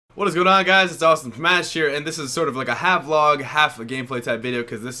What is going on, guys? It's Austin from Ash here, and this is sort of like a half vlog, half a gameplay type video,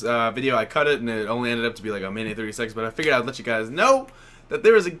 because this video I cut it and it only ended up to be like a minute 30 seconds, but I figured I'd let you guys know that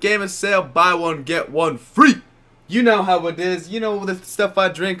there is a game of sale, buy one get one free. You know how it is. You know the stuff I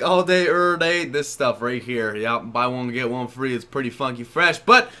drink all day, every day. This stuff right here. Yeah, buy one get one free. It's pretty funky fresh,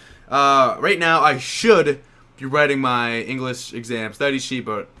 but right now I should be writing my English exam study sheet,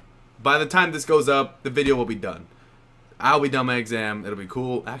 but by the time this goes up, the video will be done. I'll be done my exam. It'll be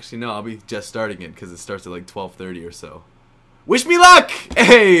cool. Actually, no, I'll be just starting it because it starts at like 12:30 or so. Wish me luck!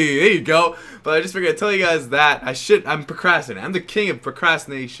 Hey, there you go. But I just figured I'd tell you guys that I'm procrastinating. I'm the king of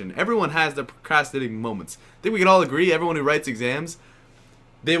procrastination. Everyone has their procrastinating moments. I think we can all agree, everyone who writes exams,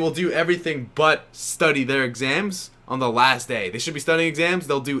 they will do everything but study their exams on the last day. They should be studying exams.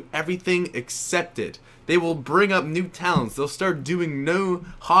 They'll do everything except it. They will bring up new talents. They'll start doing new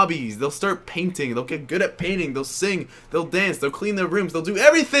hobbies. They'll start painting. They'll get good at painting. They'll sing. They'll dance. They'll clean their rooms. They'll do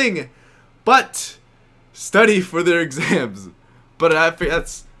everything but study for their exams. But I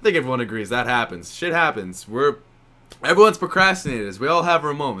think everyone agrees that happens. Shit happens. Everyone's procrastinators. We all have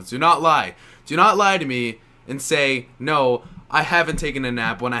our moments. Do not lie. Do not lie to me and say, no, I haven't taken a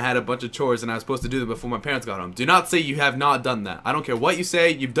nap when I had a bunch of chores and I was supposed to do them before my parents got home. Do not say you have not done that. I don't care what you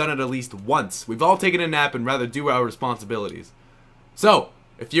say, you've done it at least once. We've all taken a nap and rather do our responsibilities. So,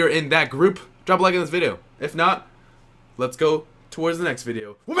 if you're in that group, drop a like on this video. If not, let's go towards the next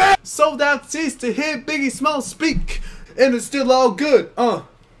video. Sold out seats to hear Biggie Smalls speak, and it's still all good.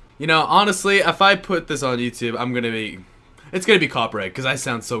 You know, honestly, if I put this on YouTube, it's gonna be copyright because I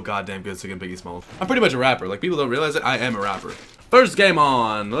sound so goddamn good singing Biggie Smalls. I'm pretty much a rapper. Like, people don't realize it. I am a rapper. First game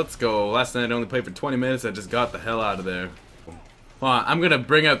on. Let's go. Last night I only played for 20 minutes. I just got the hell out of there. Hold on. I'm gonna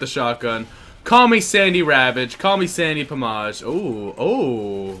bring out the shotgun. Call me Sandy Ravage. Call me Sandy Pomage.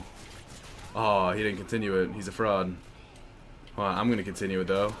 Oh, he didn't continue it. He's a fraud. Hold on. I'm gonna continue it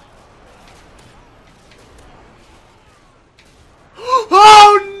though.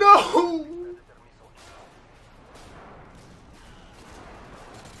 Oh no!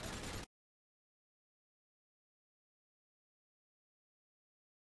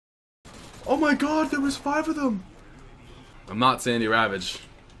 Oh my god, there was 5 of them! I'm not Sandy Ravage.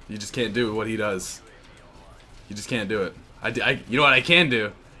 You just can't do what he does. You just can't do it. You know what I can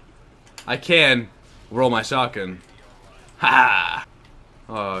do? I can roll my shotgun. Ha!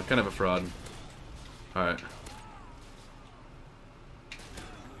 Oh, kind of a fraud. Alright.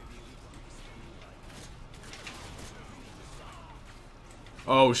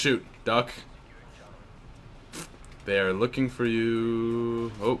 Oh shoot, duck. They are looking for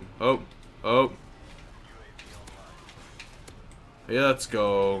you. Oh. Yeah, let's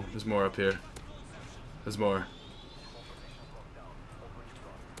go. There's more up here. There's more.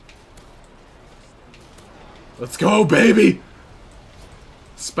 Let's go, baby!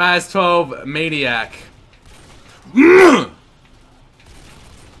 Spaz 12 Maniac. Yeah,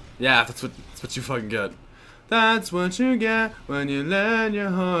 that's what you fucking get. That's what you get when you let your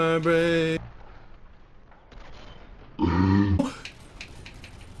heart break.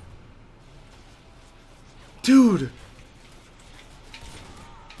 Dude,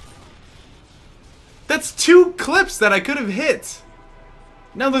 that's 2 clips that I could have hit.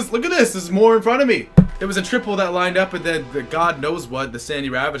 Now look at this. There's more in front of me. There was a triple that lined up, and then the God knows what, the Sandy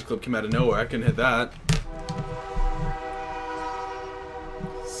Ravage clip came out of nowhere. I couldn't hit that.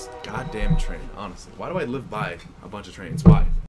 This goddamn train, honestly. Why do I live by a bunch of trains? Why?